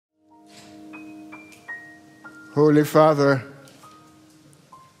Holy Father,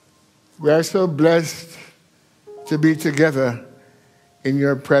 we are so blessed to be together in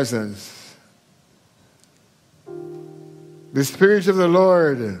your presence. The Spirit of the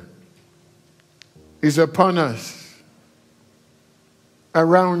Lord is upon us,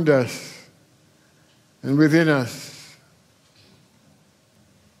 around us, and within us.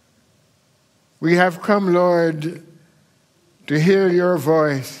 We have come, Lord, to hear your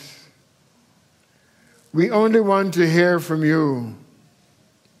voice. We only want to hear from you.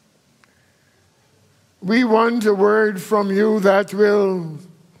 We want a word from you that will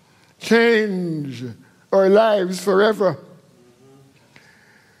change our lives forever.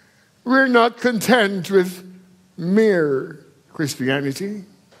 We're not content with mere Christianity.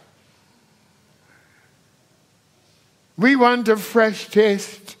 We want a fresh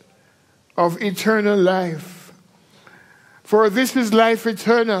taste of eternal life. For this is life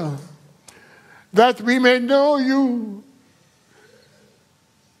eternal, that we may know you,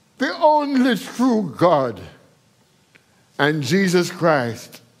 the only true God, and Jesus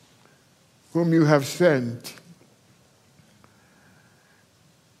Christ, whom you have sent.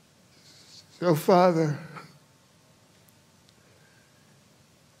 So, Father,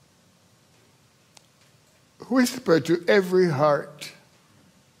 whisper to every heart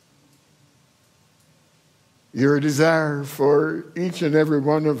your desire for each and every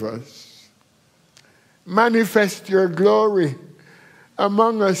one of us. Manifest your glory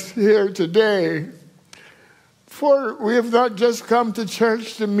among us here today. For we have not just come to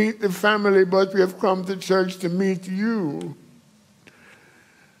church to meet the family, but we have come to church to meet you.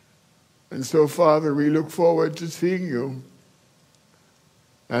 And so, Father, we look forward to seeing you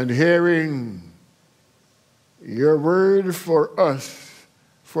and hearing your word for us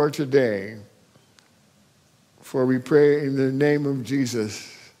for today. For we pray in the name of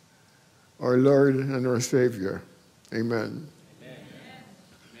Jesus, our Lord and our Savior. Amen. Amen.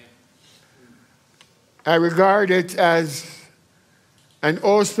 I regard it as an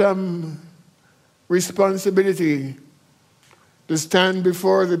awesome responsibility to stand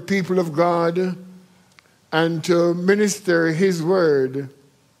before the people of God and to minister his word.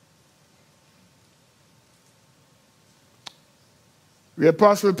 The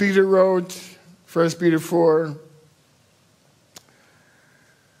Apostle Peter wrote, 1 Peter 4,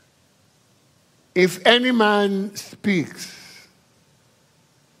 if any man speaks,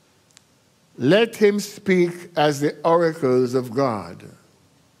 let him speak as the oracles of God.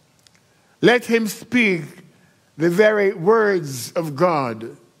 Let him speak the very words of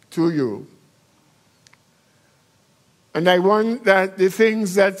God to you. And I want that the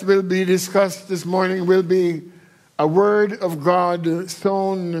things that will be discussed this morning will be a word of God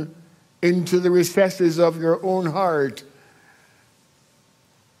sown into the recesses of your own heart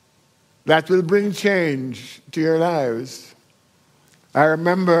that will bring change to your lives. I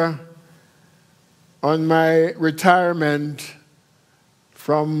remember on my retirement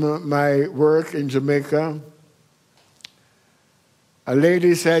from my work in Jamaica, a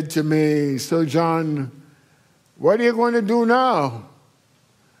lady said to me, so John, what are you going to do now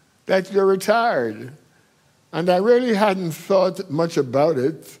that you're retired? And I really hadn't thought much about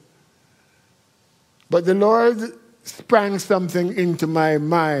it. But the Lord sprang something into my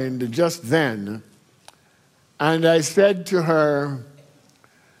mind just then. And I said to her,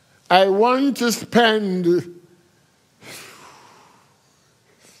 I want to spend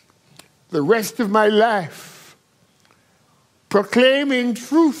the rest of my life proclaiming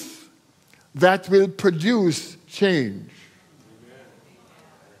truth that will produce change.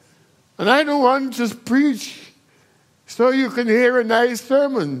 And I don't want to preach so you can hear a nice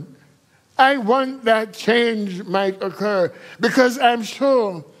sermon. I want that change might occur because I'm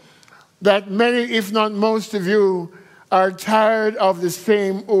sure that many, if not most of you, are tired of the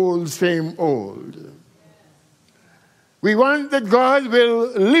same old, same old. We want that God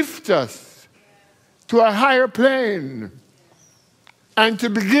will lift us to a higher plane and to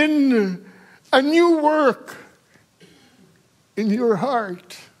begin a new work in your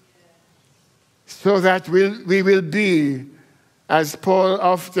heart so that we will be, as Paul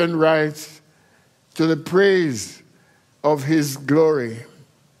often writes, to the praise of his glory.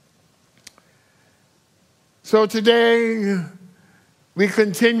 So today, we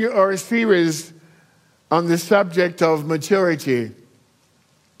continue our series on the subject of maturity.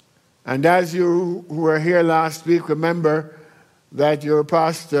 And as you who were here last week, remember that your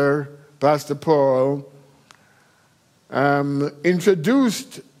pastor, Pastor Paul,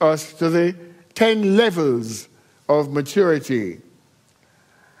 introduced us to the 10 levels of maturity.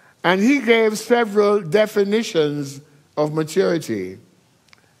 And he gave several definitions of maturity.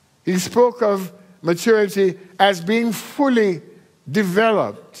 He spoke of maturity as being fully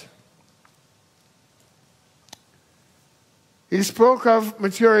developed. He spoke of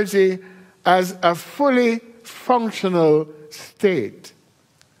maturity as a fully functional state.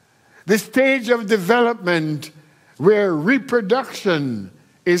 The stage of development where reproduction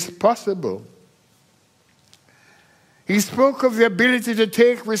is possible. He spoke of the ability to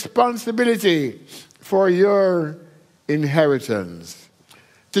take responsibility for your inheritance,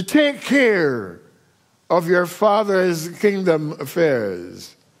 to take care of your Father's kingdom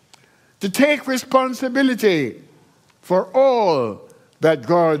affairs, to take responsibility for all that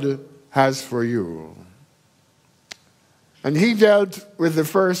God has for you. And he dealt with the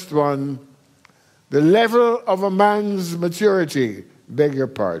first one, the level of a man's maturity, beg your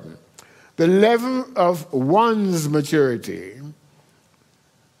pardon. The level of one's maturity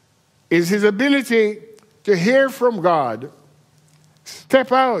is his ability to hear from God,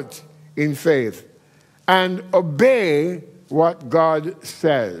 step out in faith, and obey what God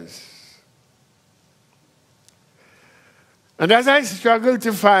says. And as I struggle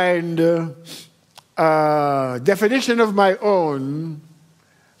to find a definition of my own,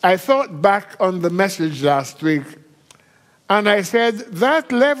 I thought back on the message last week, and I said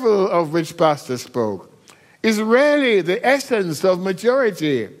that level of which Pastor spoke is really the essence of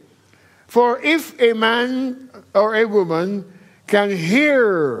maturity. For if a man or a woman can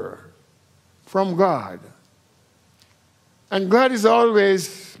hear from God, and God is always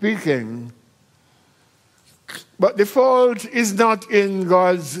speaking, but the fault is not in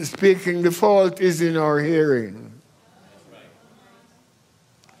God's speaking, the fault is in our hearing.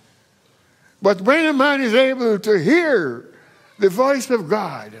 But when a man is able to hear the voice of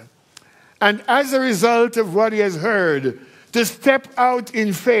God, and as a result of what he has heard, to step out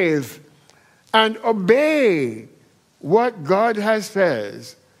in faith and obey what God has said,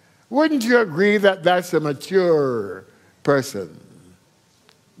 wouldn't you agree that that's a mature person?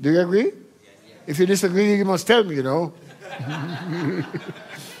 Do you agree? If you disagree, you must tell me, you know.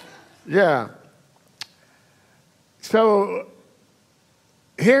 Yeah. So,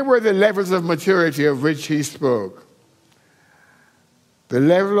 here were the levels of maturity of which he spoke. The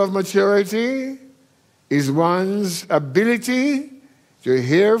level of maturity is one's ability to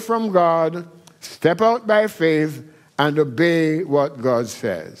hear from God, step out by faith, and obey what God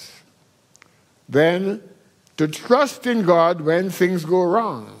says. Then, to trust in God when things go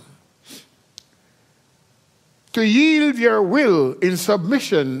wrong. To yield your will in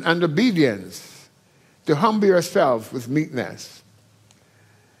submission and obedience. To humble yourself with meekness.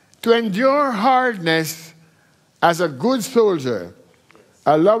 To endure hardness as a good soldier,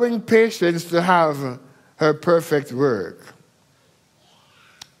 allowing patience to have her perfect work.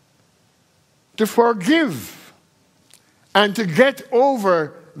 To forgive and to get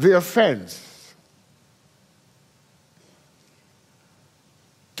over the offense.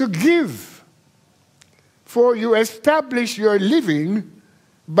 To give, for you establish your living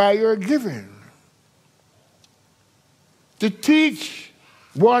by your giving. To teach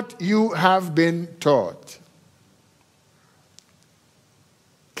what you have been taught.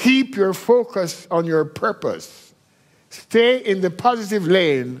 Keep your focus on your purpose. Stay in the positive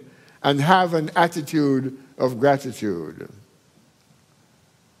lane and have an attitude of gratitude.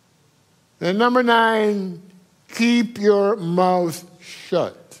 And number 9, keep your mouth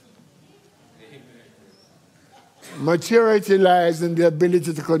shut. Maturity lies in the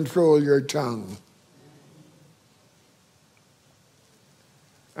ability to control your tongue.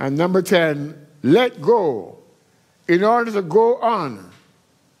 And number 10, let go in order to go on.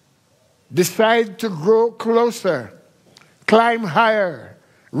 Decide to grow closer, climb higher,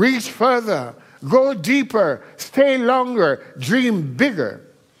 reach further, go deeper, stay longer, dream bigger.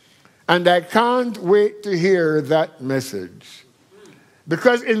 And I can't wait to hear that message.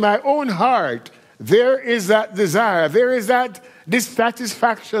 Because in my own heart, there is that desire, there is that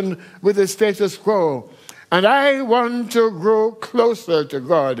dissatisfaction with the status quo. And I want to grow closer to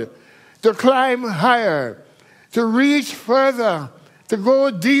God, to climb higher, to reach further, to go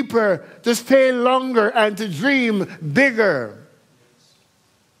deeper, to stay longer, and to dream bigger.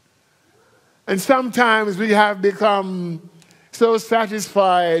 And sometimes we have become so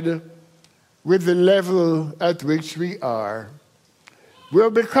satisfied with the level at which we are. We'll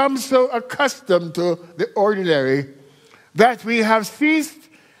become so accustomed to the ordinary that we have ceased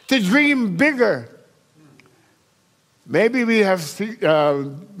to dream bigger. Maybe we have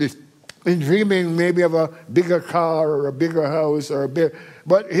been dreaming maybe of a bigger car or a bigger house or a big,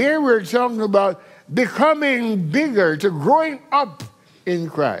 but here we're talking about becoming bigger, to growing up in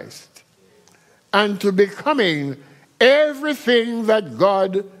Christ and to becoming everything that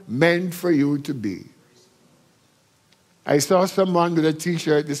God meant for you to be. I saw someone with a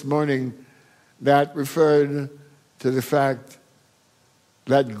t-shirt this morning that referred to the fact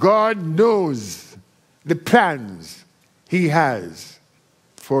that God knows the plans he has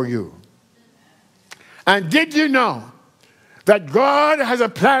for you. And did you know that God has a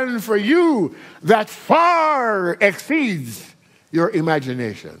plan for you that far exceeds your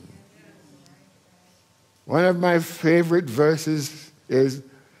imagination? One of my favorite verses is,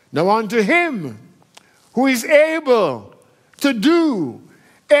 "Now unto him who is able to do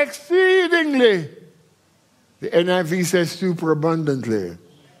exceedingly," the NIV says super abundantly,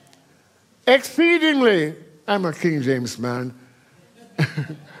 exceedingly, I'm a King James man,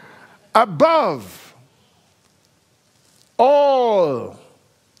 above all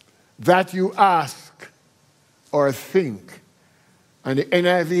that you ask or think. And the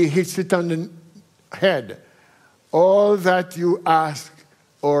NIV hits it on the head. All that you ask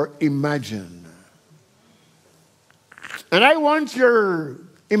or imagine. And I want your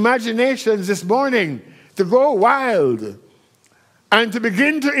imaginations this morning to go wild and to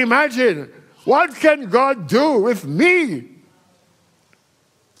begin to imagine, what can God do with me?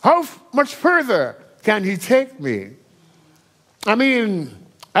 How much further can he take me? I mean,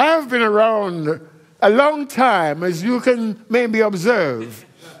 I've been around a long time, as you can maybe observe.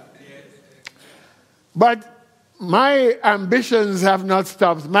 But my ambitions have not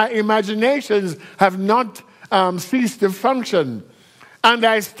stopped. My imaginations have not ceased to function. And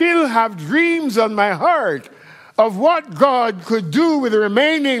I still have dreams on my heart of what God could do with the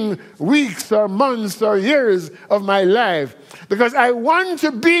remaining weeks or months or years of my life. Because I want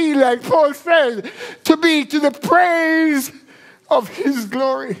to be, like Paul said, to be to the praise of his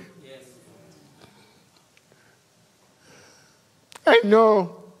glory. Yes. I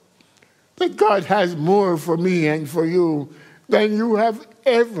know that God has more for me and for you than you have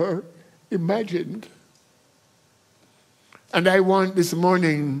ever imagined. And I want this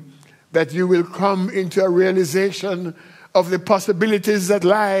morning that you will come into a realization of the possibilities that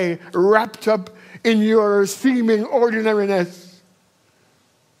lie wrapped up in your seeming ordinariness,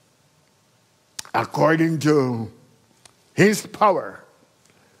 according to his power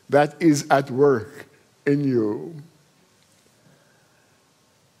that is at work in you.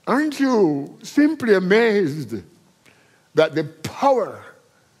 Aren't you simply amazed that the power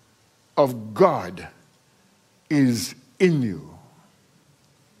of God is in you?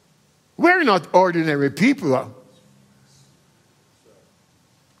 We're not ordinary people.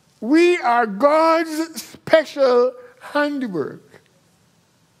 We are God's special handiwork,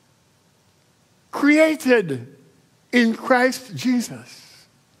 created in Christ Jesus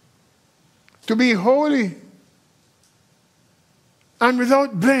to be holy and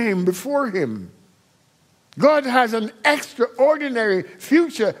without blame before him. God has an extraordinary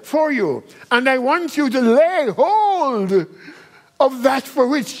future for you. And I want you to lay hold of that for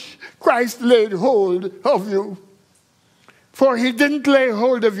which Christ laid hold of you. For he didn't lay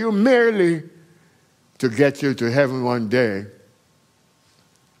hold of you merely to get you to heaven one day.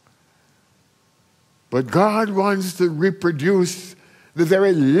 But God wants to reproduce the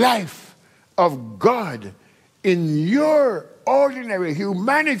very life of God in your ordinary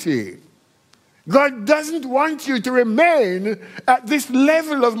humanity. God doesn't want you to remain at this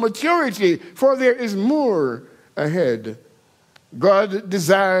level of maturity, for there is more ahead. God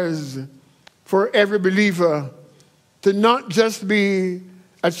desires for every believer to not just be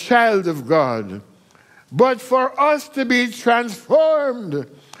a child of God, but for us to be transformed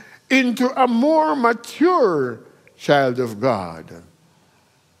into a more mature child of God.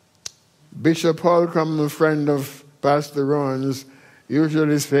 Bishop Holcomb, a friend of Pastor Ron's,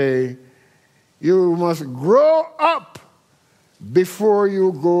 usually say, you must grow up before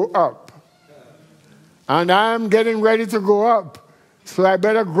you go up. And I'm getting ready to go up, so I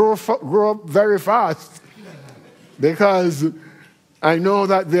better grow up very fast, because I know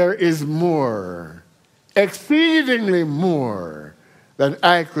that there is more, exceedingly more, than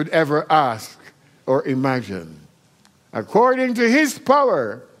I could ever ask or imagine, according to his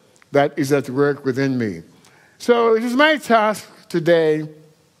power that is at work within me. So it is my task today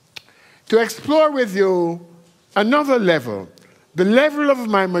to explore with you another level. The level of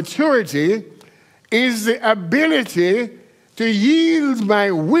my maturity is the ability to yield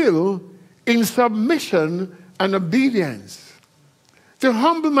my will in submission and obedience, to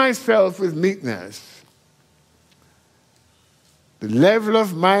humble myself with meekness. The level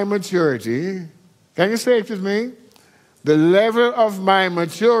of my maturity, can you say it with me? The level of my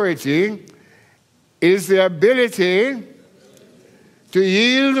maturity is the ability to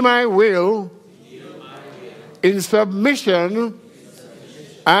yield my will in submission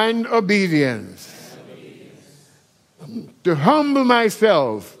and obedience, to humble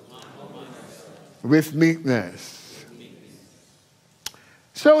myself with meekness.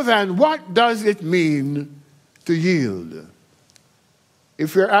 So then, what does it mean to yield?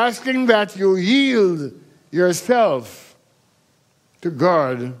 If you're asking that you yield yourself to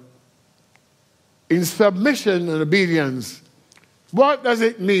God in submission and obedience, what does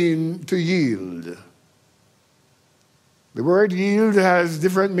it mean to yield? The word yield has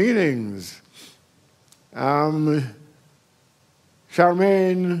different meanings. Charmaine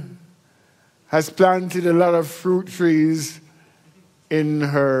has planted a lot of fruit trees in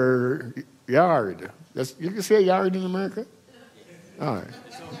her yard. You can say yard in America? All right.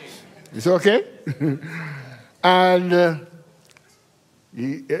 It's okay? And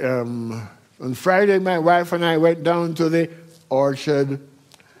on Friday, my wife and I went down to the orchard,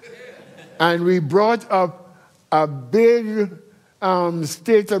 and we brought up a big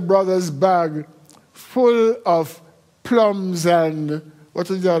Stater Brothers bag full of plums and, what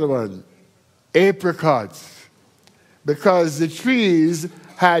was the other one? Apricots. Because the trees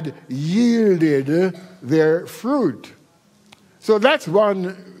had yielded their fruit. So that's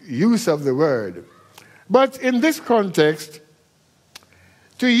one use of the word. But in this context,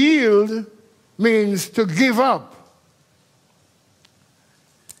 to yield means to give up.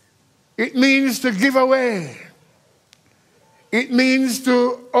 It means to give away. It means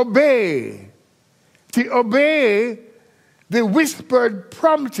to obey. To obey the whispered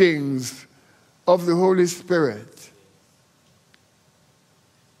promptings of the Holy Spirit.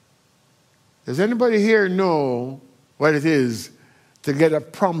 Does anybody here know what it is to get a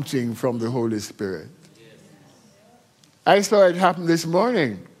prompting from the Holy Spirit? I saw it happen this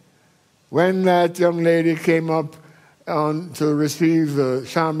morning when that young lady came up to receive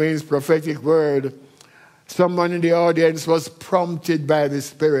Charmaine's prophetic word. Someone in the audience was prompted by the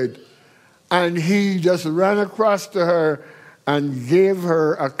Spirit, and he just ran across to her and gave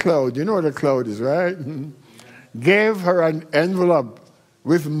her a cloud. You know what a cloud is, right? Gave her an envelope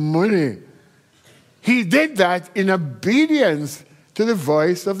with money. He did that in obedience to the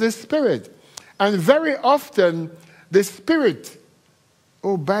voice of the Spirit. And very often, the Spirit,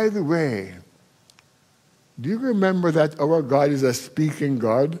 oh, by the way, do you remember that our God is a speaking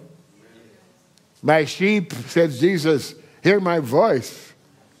God? My sheep, said Jesus, hear my voice.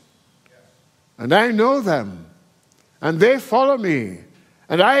 And I know them, and they follow me.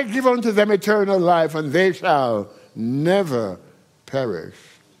 And I give unto them eternal life, and they shall never perish.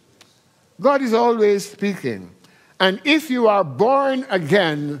 God is always speaking. And if you are born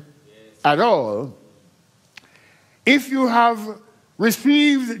again at all, if you have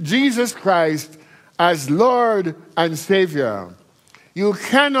received Jesus Christ as Lord and Savior, you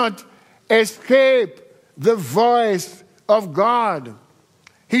cannot escape the voice of God.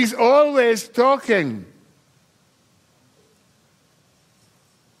 He's always talking.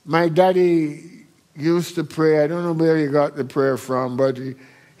 My daddy used to pray. I don't know where he got the prayer from, but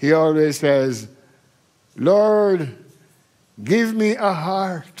he always says, Lord, give me a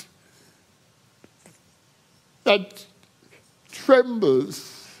heart that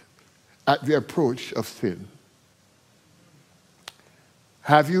trembles at the approach of sin.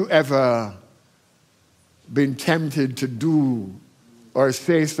 Have you ever been tempted to do or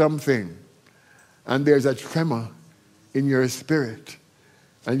say something, and there's a tremor in your spirit,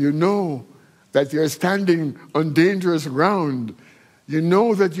 and you know that you're standing on dangerous ground? You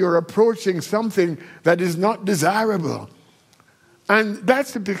know that you're approaching something that is not desirable. And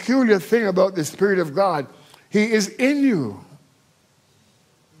that's the peculiar thing about the Spirit of God. He is in you.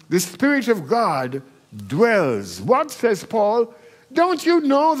 The Spirit of God dwells. What says Paul? Don't you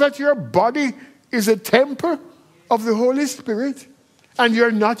know that your body is a temple of the Holy Spirit? And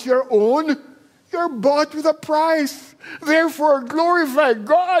you're not your own? You're bought with a price. Therefore, glorify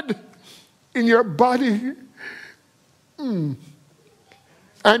God in your body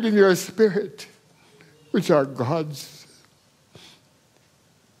and in your spirit, which are God's.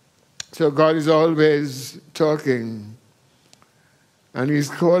 So God is always talking, and he's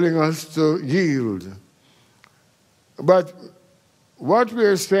calling us to yield. But what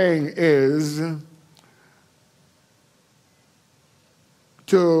we're saying is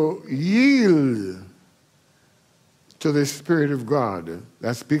to yield to the Spirit of God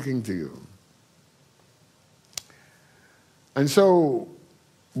that's speaking to you. And so,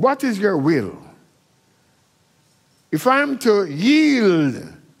 what is your will? If I'm to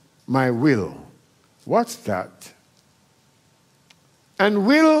yield my will, what's that? And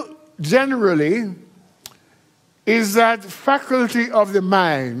will generally is that faculty of the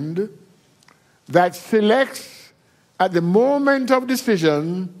mind that selects at the moment of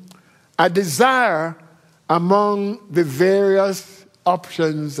decision a desire among the various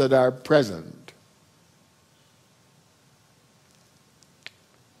options that are present.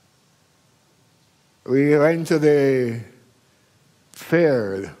 We went to the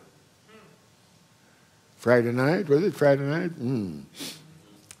fair Friday night. Was it Friday night?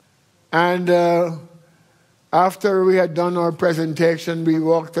 And after we had done our presentation, we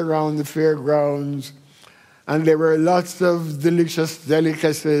walked around the fairgrounds, and there were lots of delicious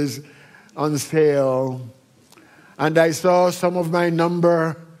delicacies on sale. And I saw some of my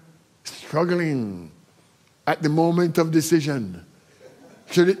number struggling at the moment of decision.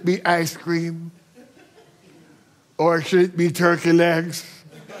 Should it be ice cream? Or should it be turkey legs?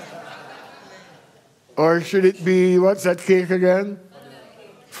 Or should it be, what's that cake again?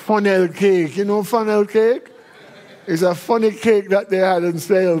 Funnel cake. You know funnel cake? It's a funny cake that they had on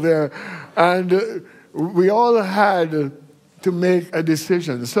sale there. And we all had to make a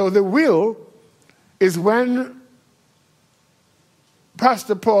decision. So the will is when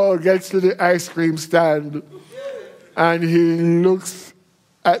Pastor Paul gets to the ice cream stand and he looks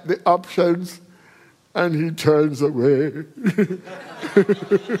at the options and he turns away.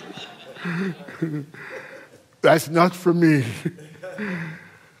 That's not for me.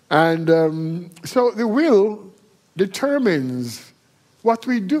 And so the will determines what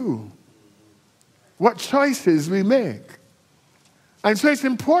we do, what choices we make. And so it's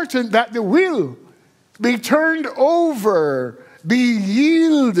important that the will be turned over, be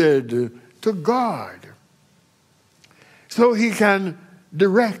yielded to God, so He can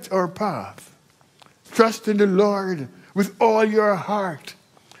direct our path. Trust in the Lord with all your heart,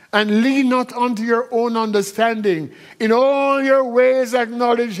 and lean not unto your own understanding. In all your ways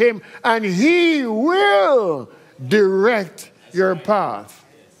acknowledge Him, and He will direct your path.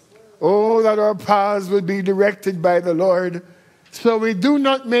 Oh, that our paths would be directed by the Lord, so we do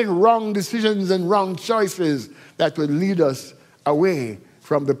not make wrong decisions and wrong choices that would lead us away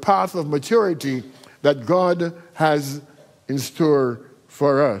from the path of maturity that God has in store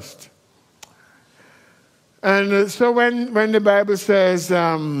for us. And so when the Bible says,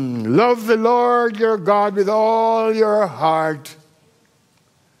 love the Lord your God with all your heart,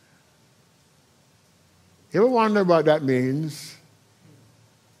 you ever wonder what that means?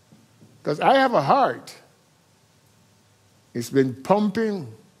 Because I have a heart. It's been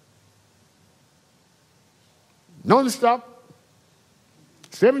pumping non-stop,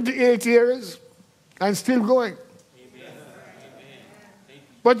 78 years, and still going. Amen.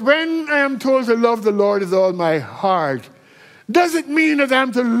 But when I am told to love the Lord with all my heart, does it mean that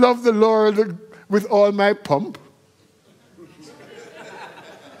I'm to love the Lord with all my pump?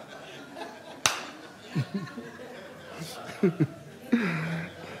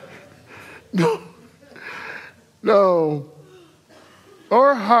 No. No.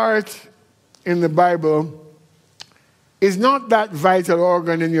 Our heart in the Bible is not that vital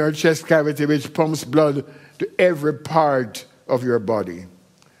organ in your chest cavity which pumps blood to every part of your body,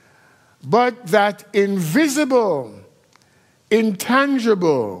 but that invisible,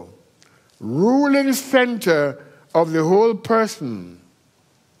 intangible, ruling center of the whole person,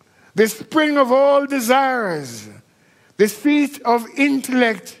 the spring of all desires, the seat of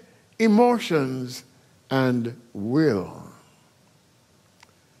intellect, emotions, and will.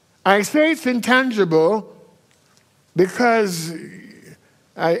 I say it's intangible because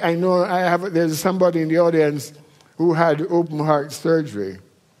I know there's somebody in the audience who had open heart surgery.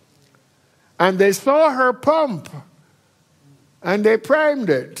 And they saw her pump and they primed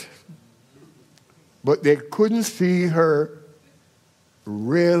it. But they couldn't see her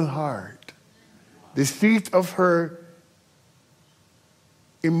real heart, the seat of her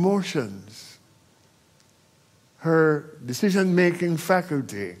emotions, her decision-making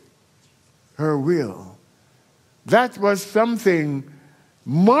faculty, her will. That was something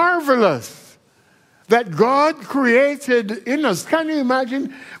marvelous that God created in us. Can you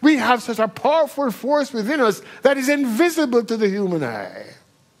imagine? We have such a powerful force within us that is invisible to the human eye.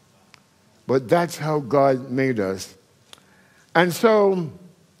 But that's how God made us. And so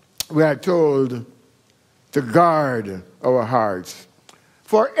we are told to guard our hearts.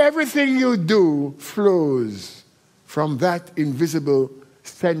 For everything you do flows from that invisible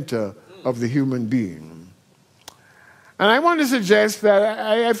center of the human being. And I want to suggest that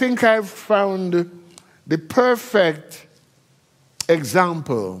I think I've found the perfect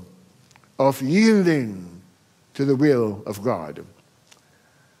example of yielding to the will of God.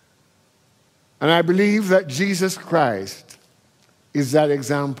 And I believe that Jesus Christ is that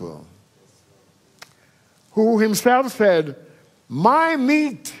example, who himself said, my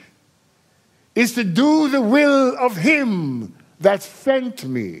meat is to do the will of him that sent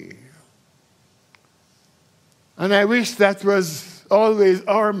me. And I wish that was always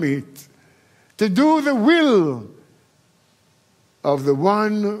our meat, to do the will of the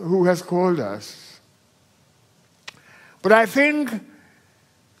one who has called us. But I think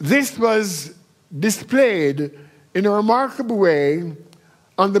this was displayed in a remarkable way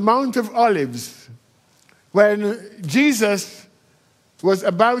on the Mount of Olives when Jesus was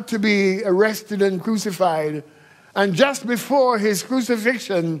about to be arrested and crucified. And just before his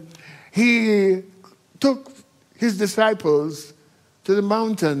crucifixion, he took his disciples to the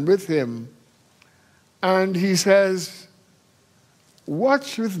mountain with him. And he says,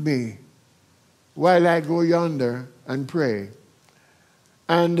 "Watch with me while I go yonder and pray."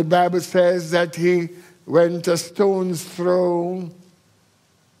 And the Bible says that he went a stone's throw.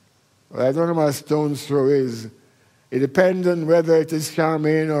 Well, I don't know what a stone's throw is. It depends on whether it is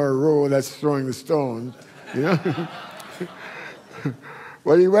Charmaine or Roe that's throwing the stone. You know?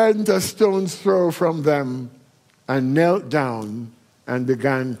 Well, he went a stone's throw from them and knelt down and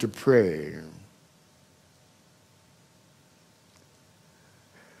began to pray.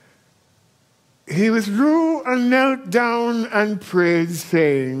 He withdrew and knelt down and prayed,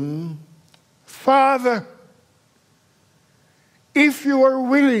 saying, "Father, if you are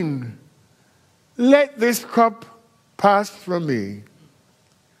willing, let this cup pass from me.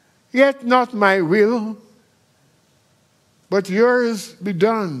 Yet not my will, but yours be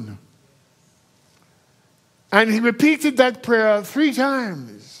done." And he repeated that prayer 3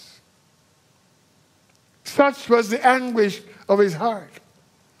 times. Such was the anguish of his heart.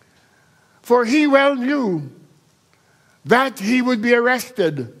 For he well knew that he would be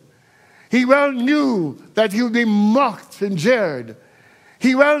arrested. He well knew that he would be mocked and jeered.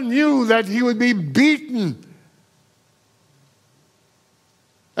 He well knew that he would be beaten.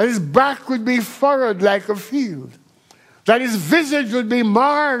 That his back would be furrowed like a field. That his visage would be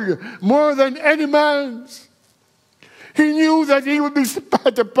marred more than any man's. He knew that he would be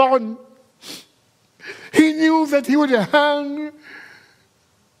spat upon. He knew that he would hang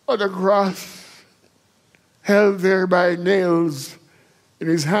on a cross, held there by nails in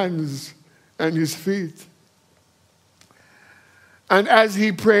his hands and his feet. And as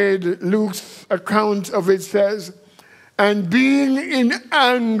he prayed, Luke's account of it says, "And being in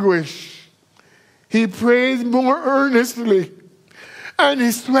anguish, he prayed more earnestly, and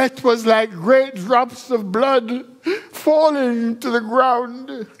his sweat was like great drops of blood falling to the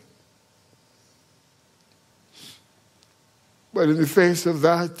ground." But in the face of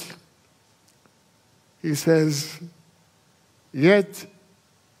that, he says, "Yet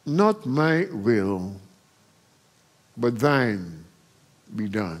not my will, but thine be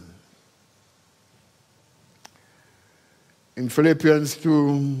done." In Philippians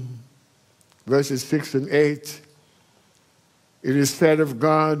 2, verses 6 and 8, it is said of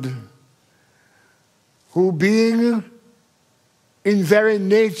God, who being in very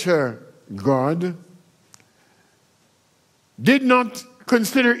nature God, did not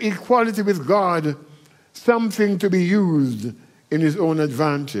consider equality with God something to be used in his own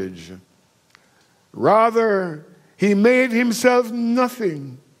advantage. Rather, he made himself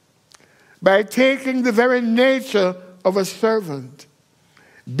nothing by taking the very nature of a servant,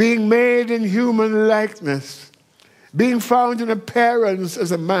 being made in human likeness, being found in appearance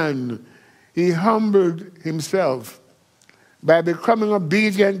as a man, he humbled himself by becoming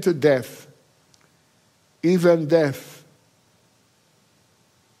obedient to death, even death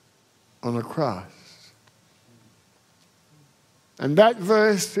on a cross. And that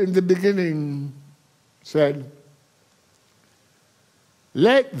verse in the beginning said,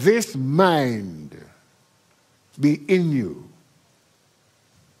 "Let this mind be in you,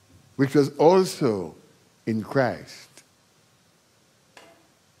 which was also in Christ,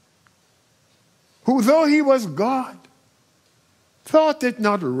 who though he was God, thought it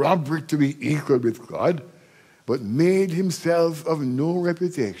not robbery to be equal with God, but made himself of no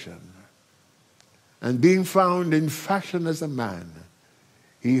reputation. And being found in fashion as a man,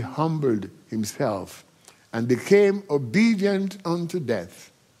 he humbled himself and became obedient unto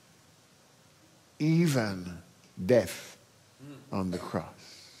death, even death on the cross."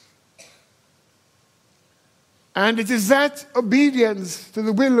 And it is that obedience to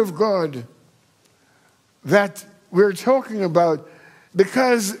the will of God that we're talking about,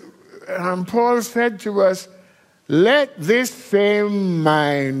 because Paul said to us, "Let this same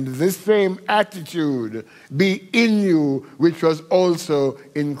mind, this same attitude be in you, which was also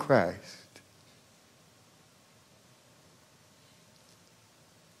in Christ."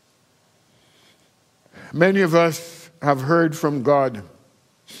 Many of us have heard from God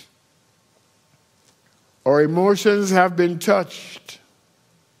Our emotions have been touched,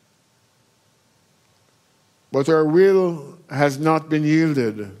 but our will has not been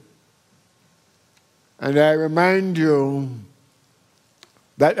yielded. And I remind you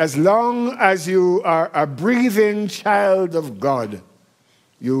that as long as you are a breathing child of God,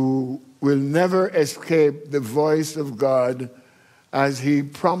 you will never escape the voice of God as He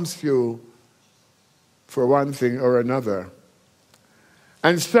prompts you for one thing or another.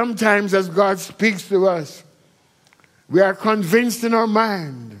 And sometimes as God speaks to us, we are convinced in our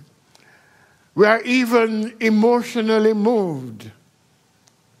mind. We are even emotionally moved.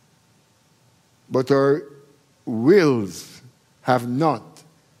 But our wills have not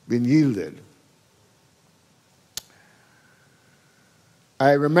been yielded.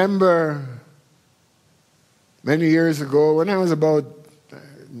 I remember many years ago, when I was about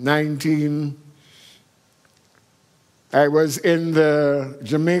 19, I was in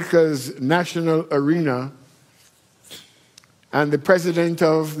Jamaica's national arena, and the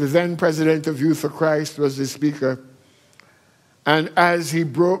then president of Youth for Christ was the speaker. And as he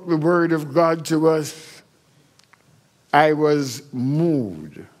broke the word of God to us, I was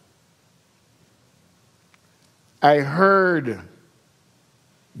moved. I heard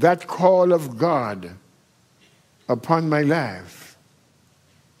that call of God upon my life.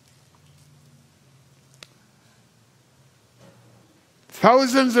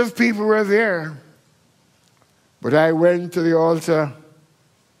 Thousands of people were there, but I went to the altar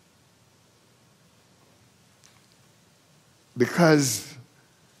because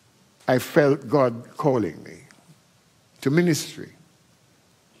I felt God calling me to ministry.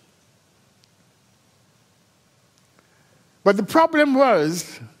 But the problem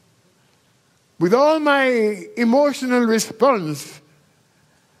was, with all my emotional response,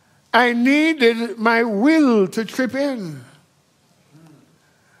 I needed my will to trip in.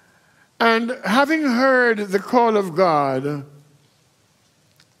 And having heard the call of God,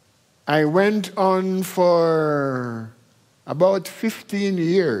 I went on for about 15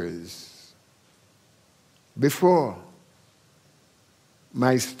 years before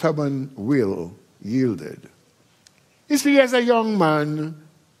my stubborn will yielded. You see, as a young man,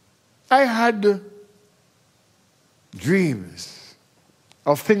 I had dreams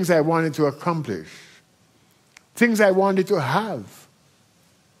of things I wanted to accomplish, things I wanted to have,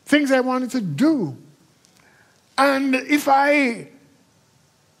 things I wanted to do. And if I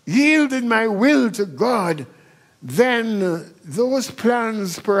yielded my will to God, then those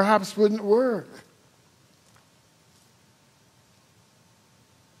plans perhaps wouldn't work.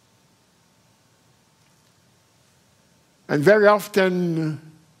 And very often,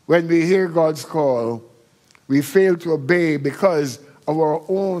 when we hear God's call, we fail to obey because of our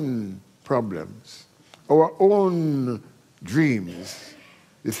own problems, our own dreams,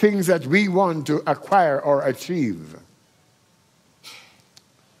 the things that we want to acquire or achieve.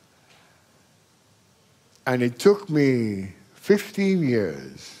 And it took me 15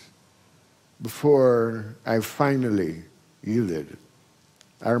 years before I finally yielded.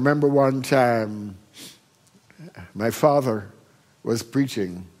 I remember one time my father was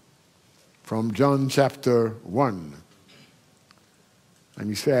preaching from John chapter 1. And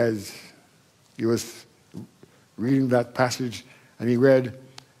he says, he was reading that passage, and he read,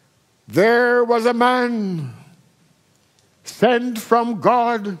 "There was a man sent from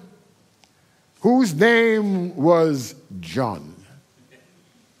God whose name was John."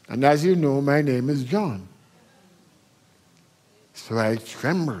 And as you know, my name is John. So I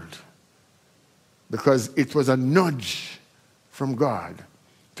trembled, because it was a nudge from God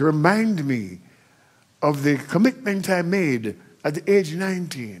to remind me of the commitment I made at the age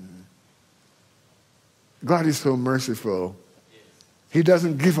 19. God is so merciful. He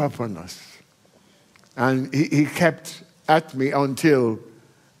doesn't give up on us. And he kept at me until,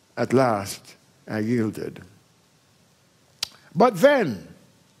 at last, I yielded. But then,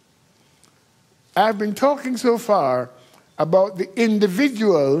 I've been talking so far about the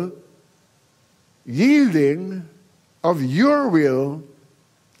individual yielding of your will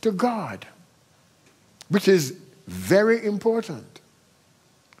to God, which is very important.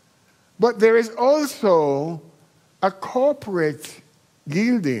 But there is also a corporate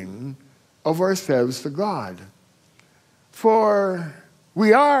yielding of ourselves to God. For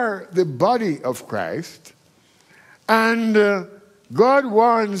we are the body of Christ, and God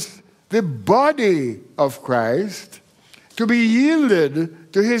wants the body of Christ to be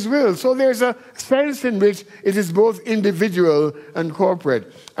yielded to His will. So there's a sense in which it is both individual and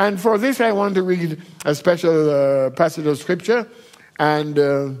corporate. And for this I want to read a special passage of Scripture. And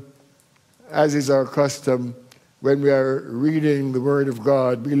as is our custom, when we are reading the Word of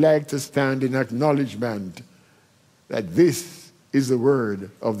God, we like to stand in acknowledgement that this is the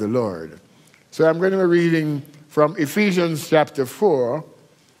Word of the Lord. So I'm going to be reading from Ephesians chapter 4,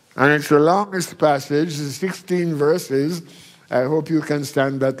 and it's the longest passage, 16 verses. I hope you can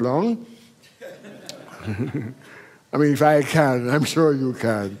stand that long. I mean, if I can, I'm sure you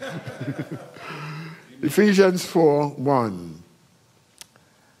can. Ephesians 4:1.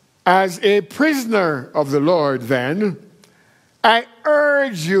 As a prisoner of the Lord, then, I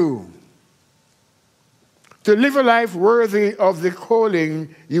urge you to live a life worthy of the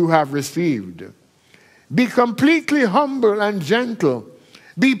calling you have received. Be completely humble and gentle.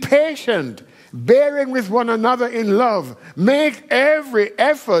 Be patient, bearing with one another in love. Make every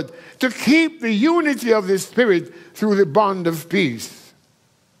effort to keep the unity of the Spirit through the bond of peace.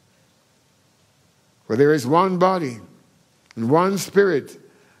 For there is one body and one Spirit,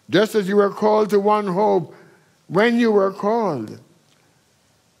 just as you were called to one hope when you were called.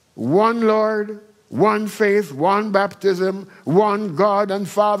 One Lord, one faith, one baptism, one God and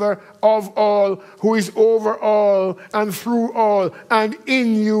Father of all, who is over all and through all and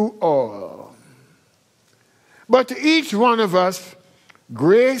in you all. But to each one of us,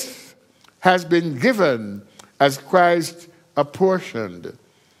 grace has been given as Christ apportioned.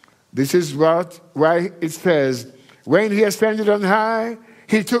 This is why it says, when he ascended on high,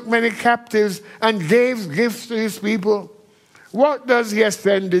 he took many captives and gave gifts to his people. What does he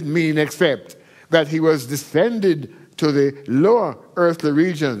ascended mean except that he was descended to the lower earthly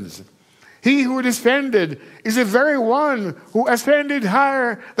regions? He who descended is the very one who ascended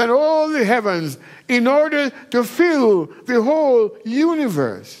higher than all the heavens in order to fill the whole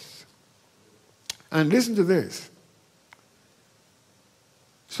universe. And listen to this.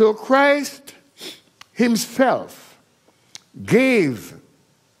 So Christ himself gave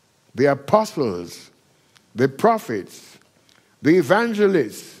the apostles, the prophets, the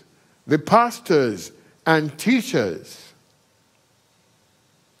evangelists, the pastors, and teachers.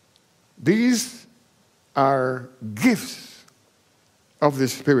 These are gifts of the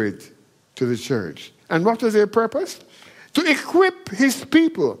Spirit to the church. And what is their purpose? To equip his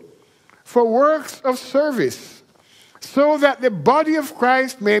people for works of service, so that the body of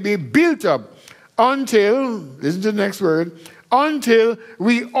Christ may be built up until, listen to the next word, until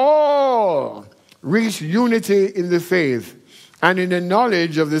we all reach unity in the faith and in the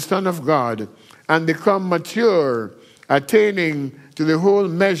knowledge of the Son of God and become mature, attaining to the whole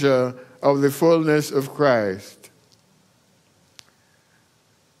measure of the fullness of Christ.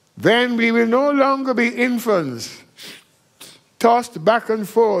 Then we will no longer be infants, tossed back and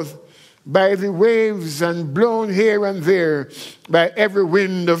forth by the waves and blown here and there by every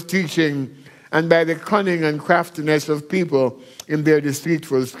wind of teaching and by the cunning and craftiness of people in their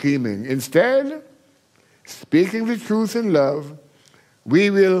deceitful scheming. Instead, speaking the truth in love, we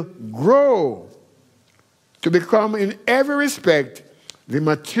will grow to become in every respect the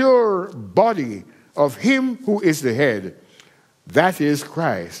mature body of him who is the head, that is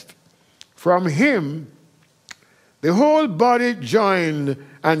Christ. From him, the whole body joined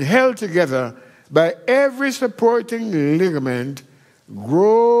and held together by every supporting ligament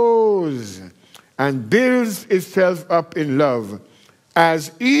grows and builds itself up in love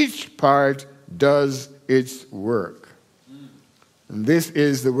as each part does its work. And this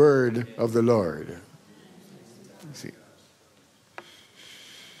is the word of the Lord. See.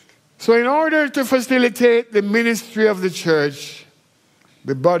 So in order to facilitate the ministry of the church,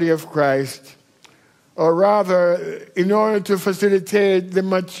 the body of Christ, or rather, in order to facilitate the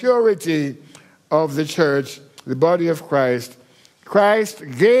maturity of the church, the body of Christ, Christ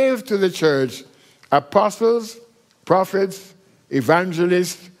gave to the church apostles, prophets,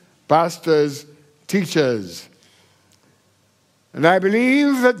 evangelists, pastors, teachers. And I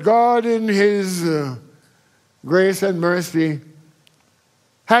believe that God, in his grace and mercy,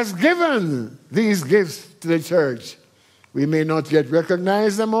 has given these gifts to the church. We may not yet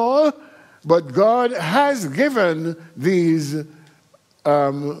recognize them all, but God has given these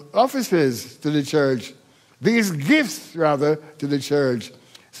offices to the church, these gifts, rather, to the church,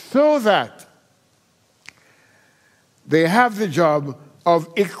 so that they have the job of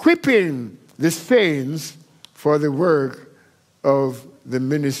equipping the saints for the work of the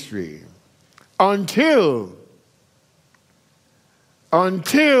ministry. Until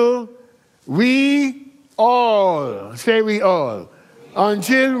we all, say we all,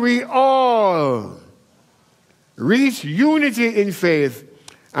 until we all reach unity in faith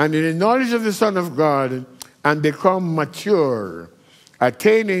and in the knowledge of the Son of God and become mature,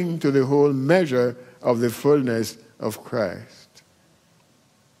 attaining to the whole measure of the fullness of Christ.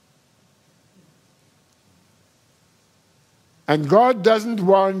 And God doesn't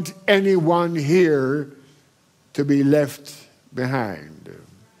want anyone here to be left behind.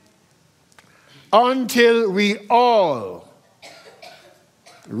 Until we all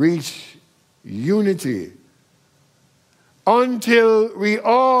reach unity, until we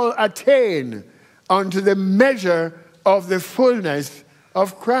all attain unto the measure of the fullness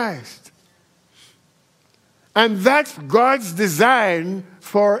of Christ. And that's God's design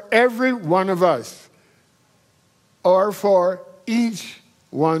for every one of us, or for each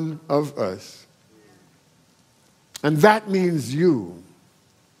one of us. And that means you.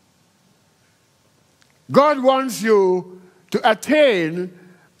 God wants you to attain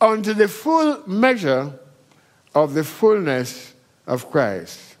unto the full measure of the fullness of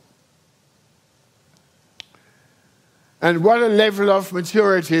Christ. And what a level of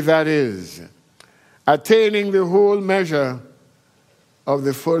maturity that is. Attaining the whole measure of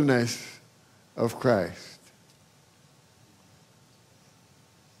the fullness of Christ.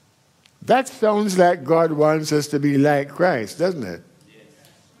 That sounds like God wants us to be like Christ, doesn't it?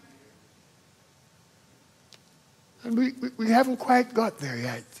 And we haven't quite got there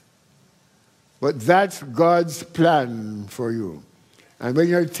yet. But that's God's plan for you. And when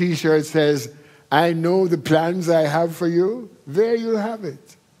your t-shirt says, I know the plans I have for you, there you have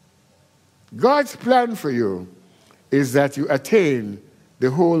it. God's plan for you is that you attain the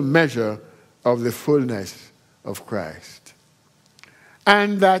whole measure of the fullness of Christ.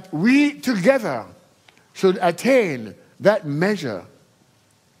 And that we together should attain that measure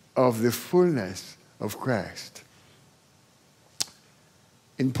of the fullness of Christ.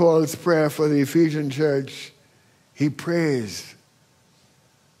 In Paul's prayer for the Ephesian church, he prays.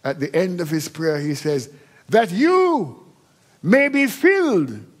 At the end of his prayer, he says, that you may be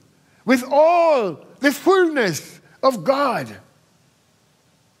filled with all the fullness of God.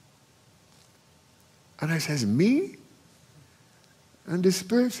 And I says, me? And the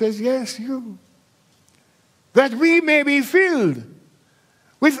Spirit says, yes, you. That we may be filled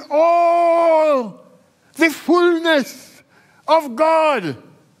with all the fullness of God.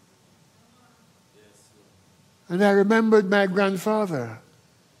 And I remembered my grandfather.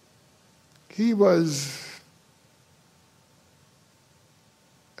 He was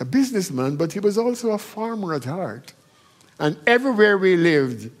a businessman, but he was also a farmer at heart. And everywhere we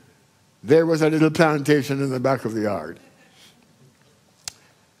lived, there was a little plantation in the back of the yard.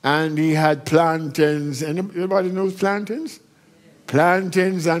 And he had plantains. Anybody knows plantains?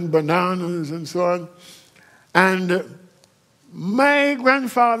 Plantains and bananas and so on. And my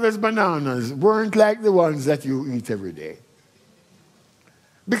grandfather's bananas weren't like the ones that you eat every day.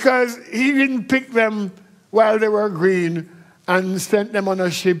 Because he didn't pick them while they were green and sent them on a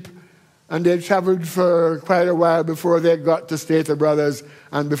ship, and they traveled for quite a while before they got to Stater Brothers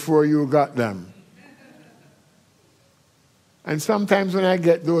and before you got them. And sometimes when I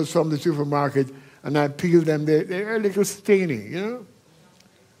get those from the supermarket and I peel them, they're a little stainy, you know.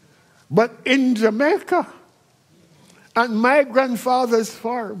 But in Jamaica, at my grandfather's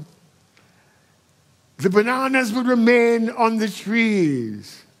farm, the bananas would remain on the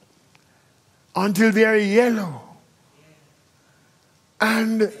trees until they are yellow.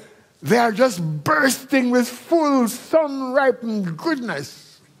 And they are just bursting with full sun-ripened goodness.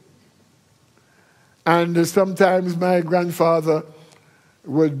 And sometimes my grandfather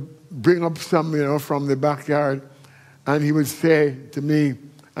would bring up some, from the backyard, and he would say to me,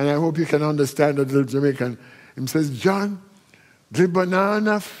 and I hope you can understand a little Jamaican, he says, John, the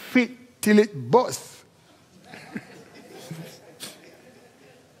banana fit till it busts.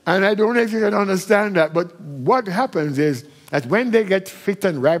 And I don't know if you can understand that, but what happens is that when they get fit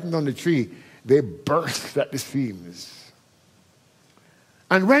and ripened on the tree, they burst at the seams.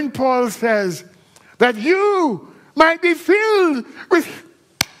 And when Paul says that you might be filled with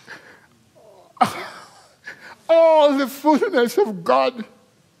all the fullness of God,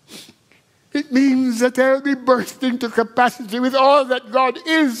 it means that they will be bursting to capacity with all that God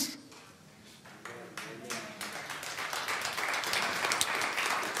is.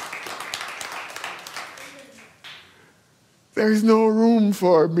 There is no room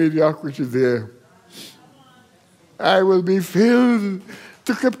for mediocrity there. I will be filled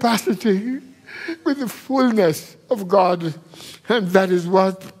to capacity with the fullness of God. And that is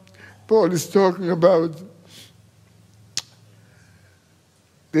what Paul is talking about.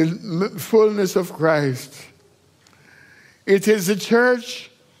 The fullness of Christ. It is the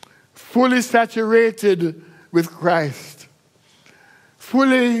church fully saturated with Christ.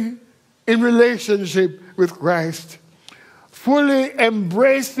 Fully in relationship with Christ. Fully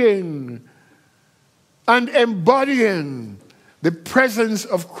embracing and embodying the presence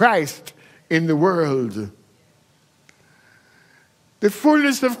of Christ in the world. The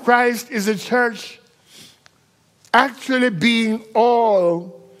fullness of Christ is a church actually being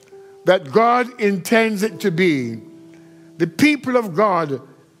all that God intends it to be. The people of God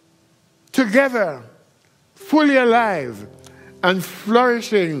together, fully alive and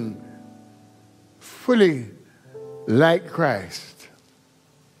flourishing fully like Christ.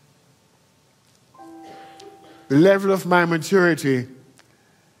 The level of my maturity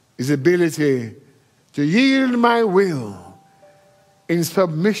is ability to yield my will in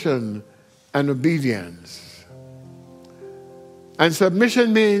submission and obedience. And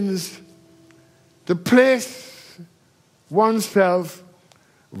submission means to place oneself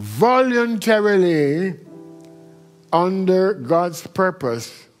voluntarily under God's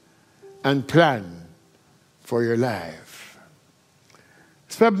purpose and plan for your life.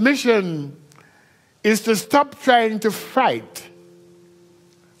 Submission is to stop trying to fight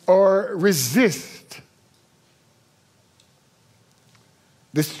or resist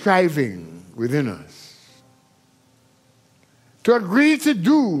the striving within us. To agree to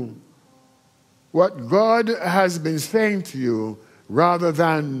do what God has been saying to you rather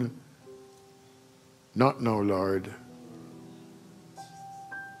than, not now, Lord.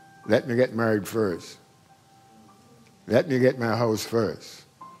 Let me get married first. Let me get my house first.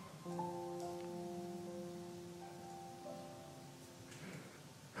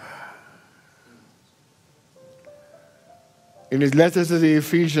 In his letter to the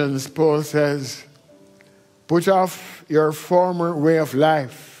Ephesians, Paul says, put off your former way of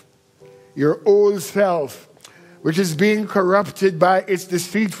life, your old self, which is being corrupted by its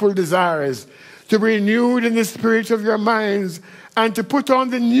deceitful desires, to be renewed in the spirit of your minds, and to put on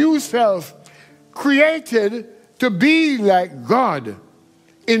the new self, created to be like God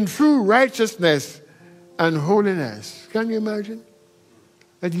in true righteousness and holiness. Can you imagine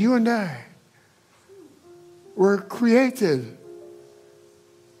that you and I were created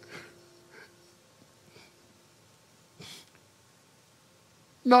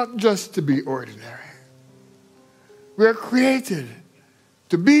not just to be ordinary. We're created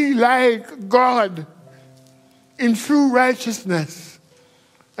to be like God in true righteousness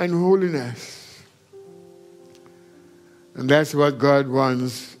and holiness. And that's what God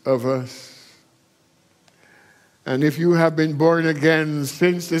wants of us. And if you have been born again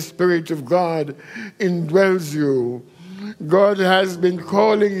since the Spirit of God indwells you, God has been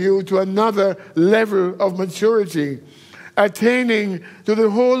calling you to another level of maturity, attaining to the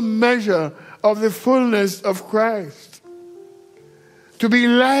whole measure of the fullness of Christ. To be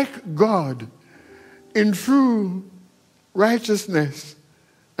like God in true righteousness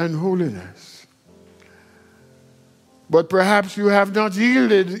and holiness. But perhaps you have not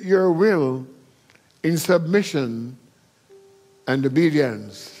yielded your will in submission and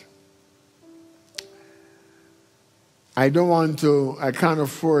obedience. I can't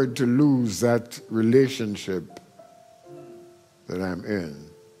afford to lose that relationship that I'm in.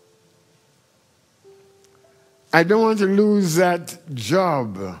 I don't want to lose that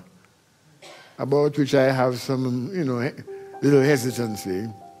job about which I have some, little hesitancy.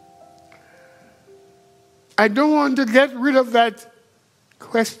 I don't want to get rid of that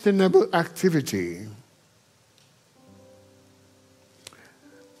questionable activity.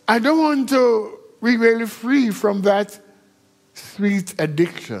 I don't want to be really free from that sweet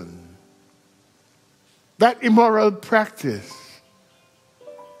addiction, that immoral practice,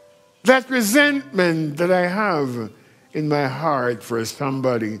 that resentment that I have in my heart for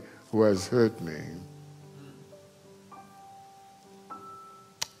somebody who has hurt me.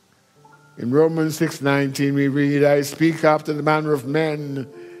 In Romans 6:19 we read, I speak after the manner of men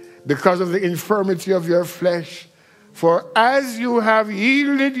because of the infirmity of your flesh. For as you have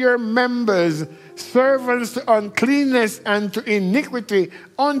yielded your members servants to uncleanness and to iniquity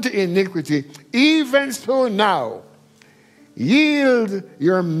unto iniquity, even so now yield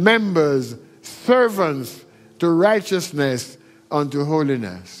your members servants to righteousness unto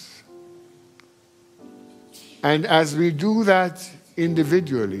holiness. And as we do that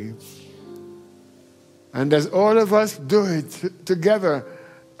individually, and as all of us do it together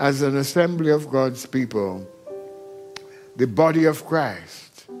as an assembly of God's people, the body of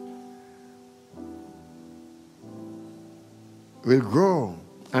Christ will grow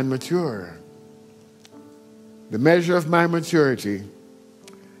and mature. The measure of my maturity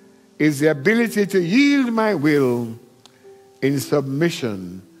is the ability to yield my will in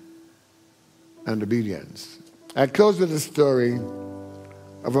submission and obedience. I close with a story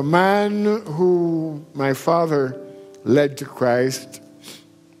of a man who my father led to Christ.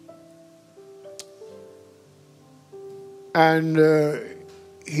 And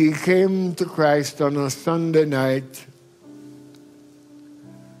he came to Christ on a Sunday night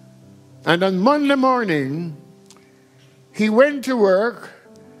And on Monday morning, he went to work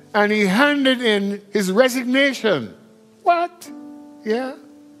and he handed in his resignation. What? Yeah.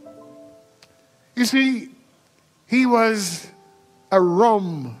 You see, he was a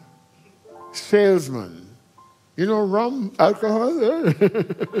rum salesman. You know rum, alcohol?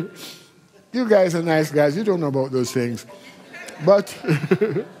 You guys are nice guys. You don't know about those things. But,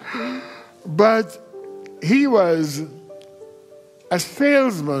 but he was a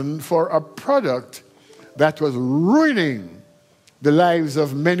salesman for a product that was ruining the lives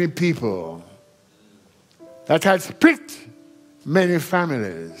of many people, that had split many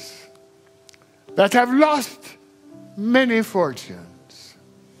families, that have lost many fortunes.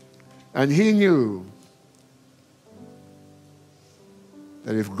 And he knew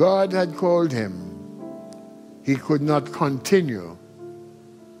that if God had called him, he could not continue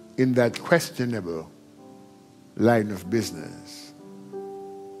in that questionable line of business.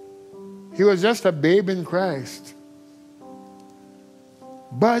 He was just a babe in Christ.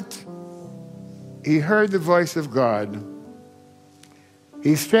 But he heard the voice of God.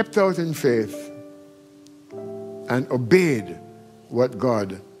 He stepped out in faith and obeyed what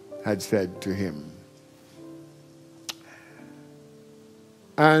God had said to him.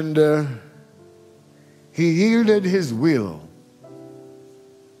 And he yielded his will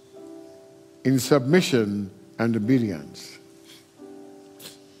in submission and obedience.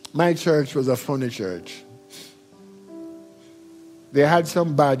 My church was a funny church. They had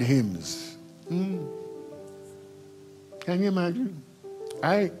some bad hymns. Can you imagine?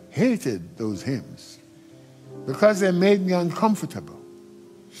 I hated those hymns because they made me uncomfortable.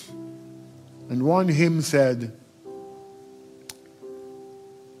 And one hymn said,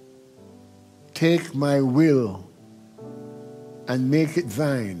 "Take my will and make it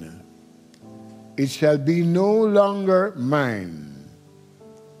thine. It shall be no longer mine.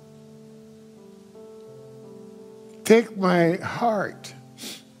 Take my heart,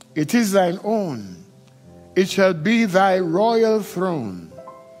 it is thine own. It shall be thy royal throne.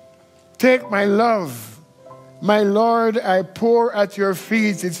 Take my love, my Lord, I pour at your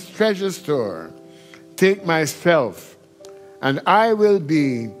feet its treasure store. Take myself, and I will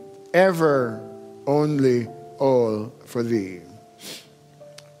be ever only all for thee."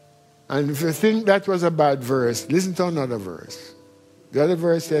 And if you think that was a bad verse, listen to another verse. The other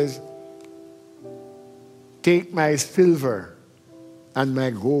verse says, "Take my silver and my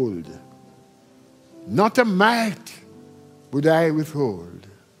gold. Not a mite would I withhold."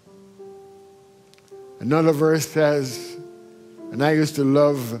 Another verse says, and I used to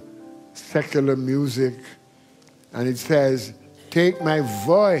love secular music, and it says, "Take my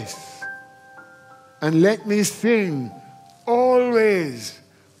voice and let me sing always,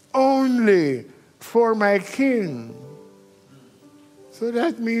 only for my King." So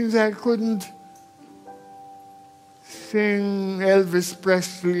that means I couldn't sing Elvis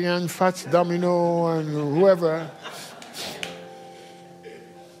Presley and Fats Domino and whoever,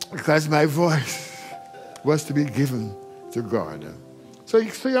 because my voice was to be given to God. So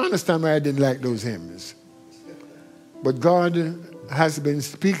you understand why I didn't like those hymns. But God has been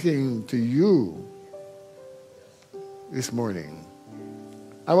speaking to you this morning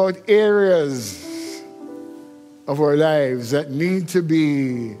about areas of our lives that need to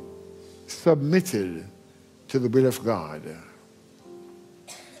be submitted to the will of God.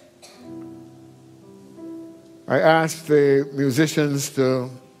 I asked the musicians to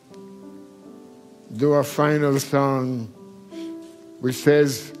do a final song which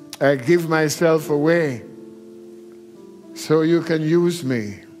says, "I give myself away so you can use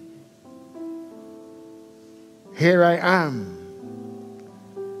me. Here I am.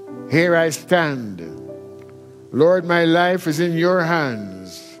 Here I stand. Lord, my life is in your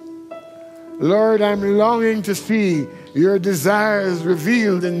hands. Lord, I'm longing to see your desires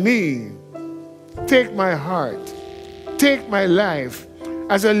revealed in me. Take my heart, take my life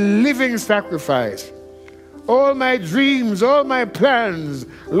as a living sacrifice. All my dreams, all my plans,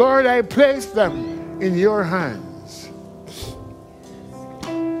 Lord, I place them in your hands."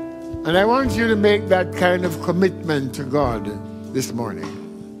 And I want you to make that kind of commitment to God this morning.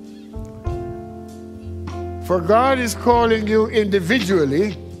 For God is calling you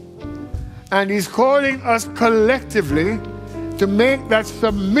individually, and he's calling us collectively to make that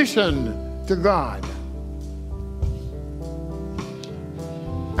submission to God.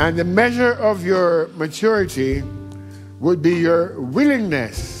 And the measure of your maturity would be your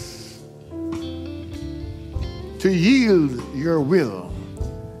willingness to yield your will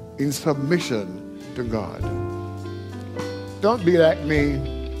in submission to God. Don't be like me,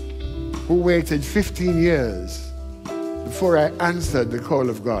 who waited 15 years before I answered the call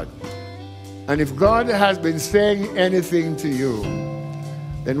of God. And if God has been saying anything to you,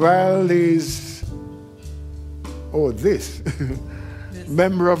 then while this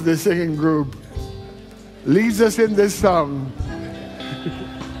member of the singing group leads us in this song,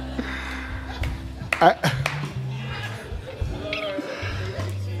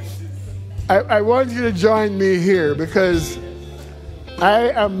 I want you to join me here, because I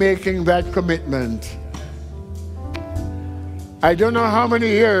am making that commitment. I don't know how many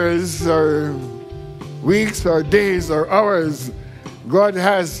years or weeks or days or hours God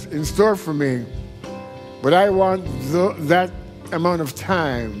has in store for me, but I want that amount of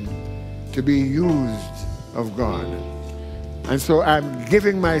time to be used of God. And so I'm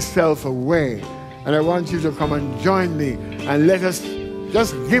giving myself away, and I want you to come and join me, and let us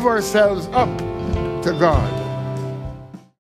just give ourselves up to God.